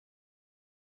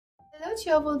Hello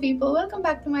cheerful people, welcome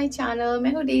back to my channel.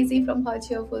 मैं हूँ Daisy from Her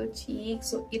Cheerful Cheek.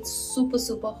 So it's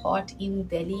super hot in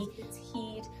Delhi. It's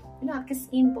heat. You know, आपकी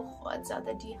skin बहुत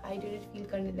ज़्यादा dehydrated feel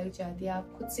करने लग जाती है. आप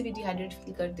खुद से भी डिहाइड्रेट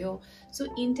फील करते हो. So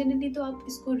इंटरनली तो आप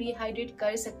इसको रिहाइड्रेट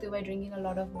कर सकते हो by drinking a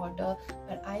lot of water.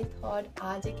 But I thought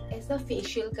आज एक ऐसा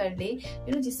फेशियल कर ले,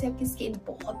 you know, जिससे आपकी स्किन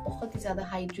बहुत ही ज़्यादा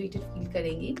हाइड्रेटेड फील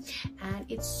करेंगी.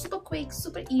 And it's super quick,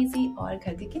 super easy और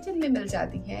घर के किचन में मिल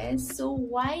जाती है. So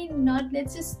why not?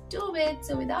 Let's just do it.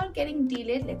 So without getting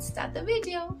delayed, let's start the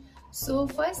video. So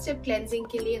first step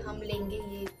cleansing के लिए हम लेंगे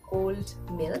ये cold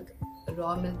milk.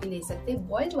 रॉ मिल्क भी ले सकते हैं,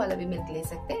 बॉइल्ड वाला भी मिल्क ले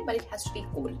सकते हैं, but it has to be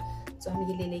cold. सो हम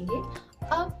ये ले लेंगे.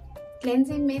 अब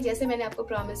क्लेंजिंग में जैसे मैंने आपको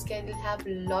प्रॉमिस किया, will have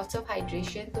lots of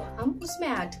hydration, तो हम उसमें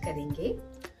ऐड करेंगे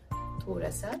थोड़ा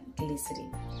सा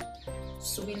glycerine.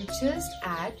 So will just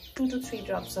add 2 to 3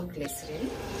 drops of glycerine.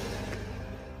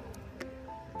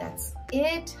 That's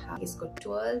it. इसको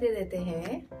ट्विर्ल दे देते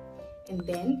हैं. एंड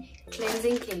देन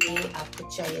क्लेंजिंग के लिए आपको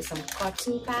चाहिए सम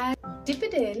cotton pad. Dip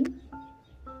it in,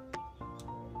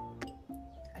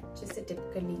 अच्छे से डिप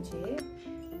कर लीजिए.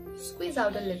 Squeeze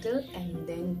out a little and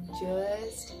then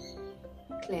just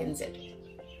cleanse it.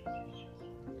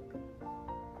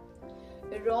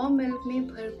 Raw milk में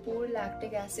भरपूर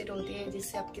लैक्टिक एसिड होती है,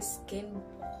 जिससे आपकी स्किन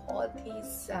बहुत ही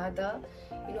ज्यादा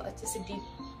अच्छे से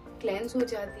डीप क्लेंस हो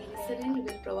जाती है. Glycerine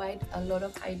will provide a lot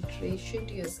of hydration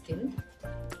to your skin.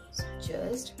 So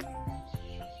just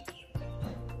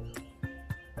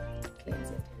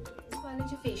cleanse it.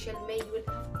 जो फेशियल में you will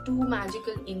have 2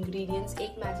 magical ingredients.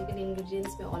 एक मैजिकल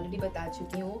इंग्रेडिएंट्स मैं ऑलरेडी बता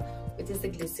चुकी हूँ, which is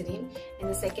the glycerine, and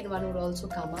the second one would also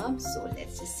come up. So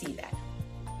let's just see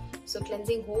that. So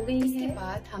cleansing हो गई है. इसके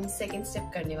बाद हम सेकंड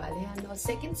स्टेप करने वाले हैं. और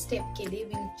सेकंड स्टेप के लिए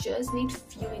we just need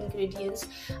few ingredients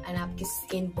and आपकी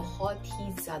स्किन बहुत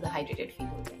ही ज्यादा हाइड्रेटेड फील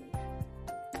हो जाएगी.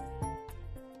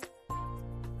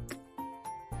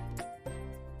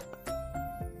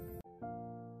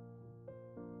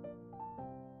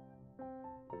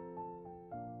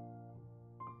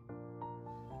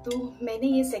 तो मैंने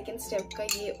ये सेकेंड स्टेप का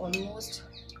ये ऑलमोस्ट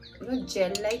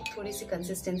जेल लाइक थोड़ी सी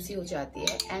कंसिस्टेंसी हो जाती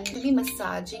है. And will be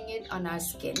massaging it on our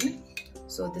skin.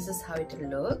 So this is how it will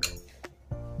look.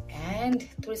 And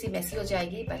थोड़ी सी मेसी हो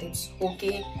जाएगी, but it's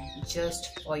okay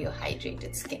just for your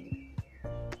hydrated skin.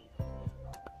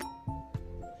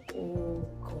 Oh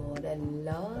God, I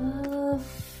love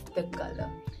the colour.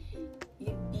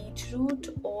 ये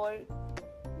beetroot और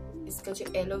इसका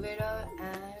जो aloe vera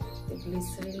and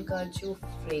glycerine का जो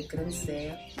fragrance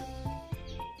है,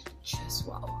 जस्ट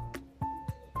वाओ.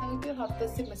 हल्के हाथों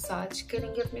से मसाज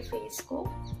करेंगे अपने फेस को,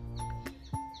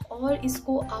 और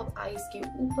इसको आप आईज के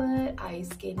ऊपर,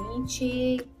 आईज के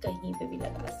नीचे कहीं पे भी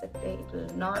लगा सकते हैं. It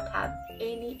will not have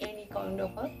any kind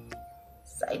of a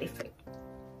side effect.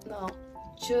 Now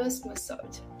just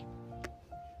massage.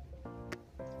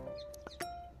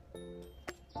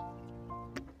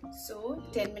 So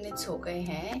 10 minutes हो गए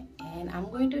हैं and I'm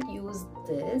going to use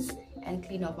this and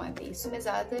clean off my face. So मैं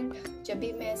ज़्यादातर जब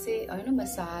भी मैं ऐसे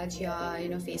मसाज या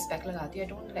फेस पैक लगाती हूँ, I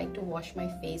don't like to wash my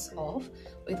face off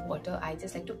with water. I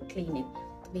just like to clean it.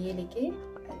 तो मैं ये लेके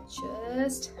I'll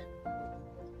just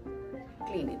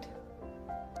clean it.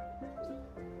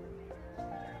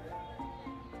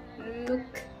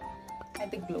 Look at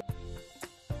the glow.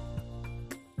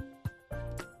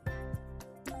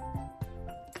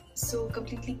 So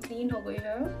completely clean हो गई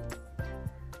है.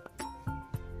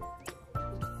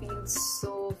 It feels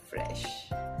so fresh.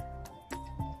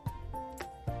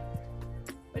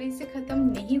 पर इससे खत्म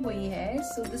नहीं हुई है.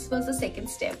 So this was the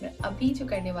second step. मैं अभी जो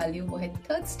करने वाली हूँ वो है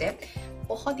थर्ड स्टेप.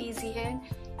 बहुत इजी है.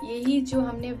 यही जो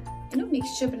हमने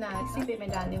मिक्सचर बनाया, इसी पे मैं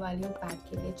डालने वाली हूँ पैक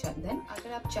के लिए चंदन.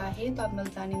 अगर आप चाहें तो आप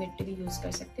मुल्तानी मिट्टी भी यूज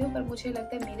कर सकते हो, पर मुझे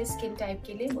लगता है मेरे स्किन टाइप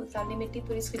के लिए मुल्तानी मिट्टी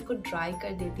थोड़ी स्किन को ड्राई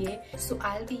कर देती है. सो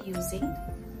आई विल बी यूजिंग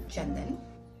चंदन.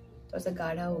 थोड़ा सा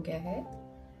गाढ़ा हो गया है.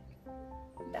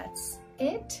 That's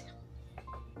it.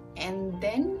 And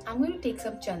then I'm going to take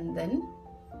some Chandan.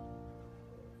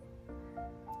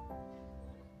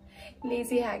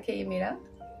 Lazy hack है ये मेरा.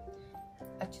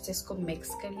 अच्छे से इसको मिक्स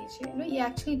कर लीजिए. ये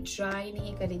एक्चुअली ड्राई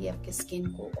नहीं करेगी आपके स्किन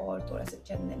को, और थोड़ा सा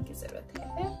चंदन की जरूरत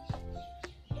है.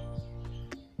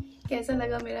 कैसा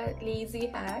लगा मेरा लेजी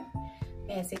हैक?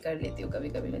 मैं ऐसे कर लेती हूँ कभी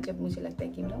कभी जब मुझे लगता है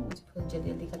कि मुझे बहुत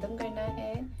जल्दी खत्म करना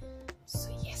है. So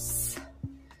yes,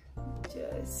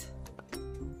 just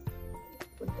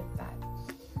put the pack.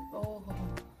 Oh,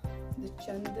 the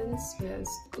chandan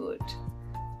smells good.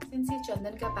 Since ये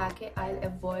चंदन का पैक है, I'll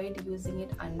avoid using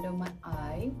it under my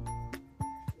eye.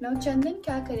 Now चंदन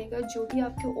क्या करेगा, जो भी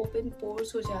आपके ओपन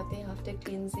पोर्स हो जाते हैं after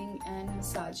cleansing and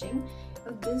massaging,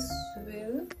 this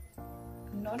will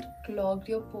not clog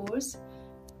your pores.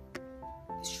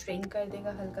 shrink कर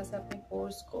देगा हल्का सा अपने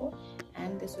pores को,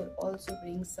 and this will also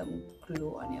bring some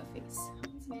glow on your face.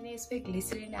 मैंने इस पे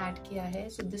ग्लिसरीन ऐड किया है,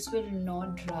 so this will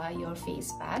not dry your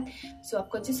face pack. So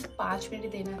आपको just 5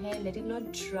 मिनट देना है. Let it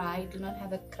not dry, do not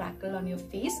have a crackle on your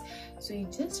face. So you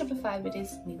just after 5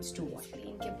 minutes needs to wash.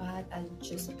 Clean के बाद I'll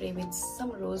just spray with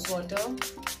some rose water.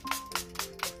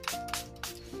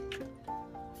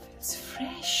 It's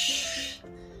fresh.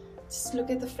 Just look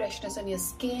at the freshness on your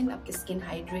skin. आपकी skin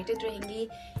hydrated रहेंगी.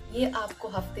 ये आपको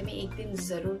हफ्ते में 1 दिन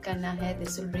जरूर करना है.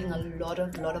 This will bring a lot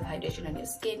of hydration on your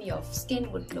skin. Your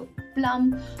skin would look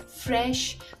plump, fresh,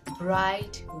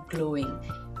 bright, glowing.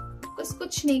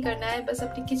 कुछ नहीं करना है, बस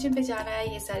अपनी किचन पे जाना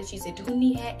है, ये सारी चीजें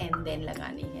ढूंढनी है and then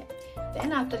लगानी है.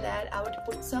 Then after that I would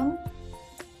put some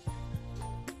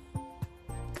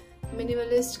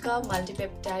minimalist का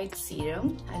multi-peptide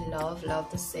serum. I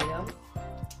love this serum.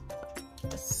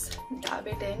 Just dab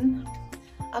it in.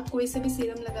 आप कोई से भी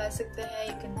सीरम लगा सकते हैं.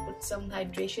 You can put some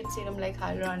hydration serum like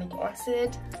hyaluronic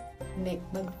acid. नेक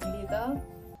मत भूलिएगा.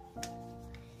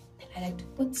 Then I like to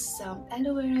put some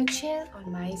aloe vera gel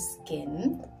on my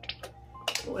skin.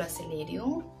 थोड़ा से ले रही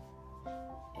हूँ.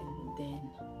 And then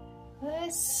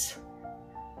this.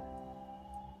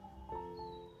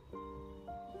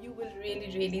 You will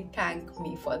really thank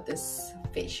me for this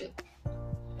facial.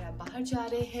 बाहर जा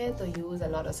रहे हैं तो use a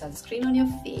lot of sunscreen on your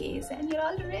face and you're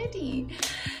all ready.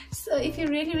 So if you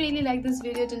really like this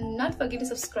video, do not forget to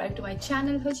subscribe to my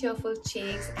channel for cheerful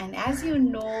chicks. And as you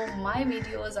know, my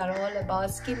videos are all about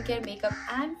skincare, makeup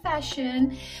and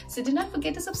fashion. So do not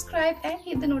forget to subscribe and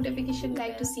hit the notification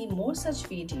like to see more such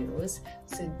videos.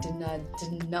 So do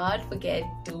not forget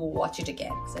to watch it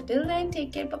again. So till then,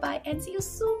 take care, bye bye, and see you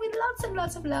soon with lots and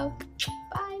lots of love.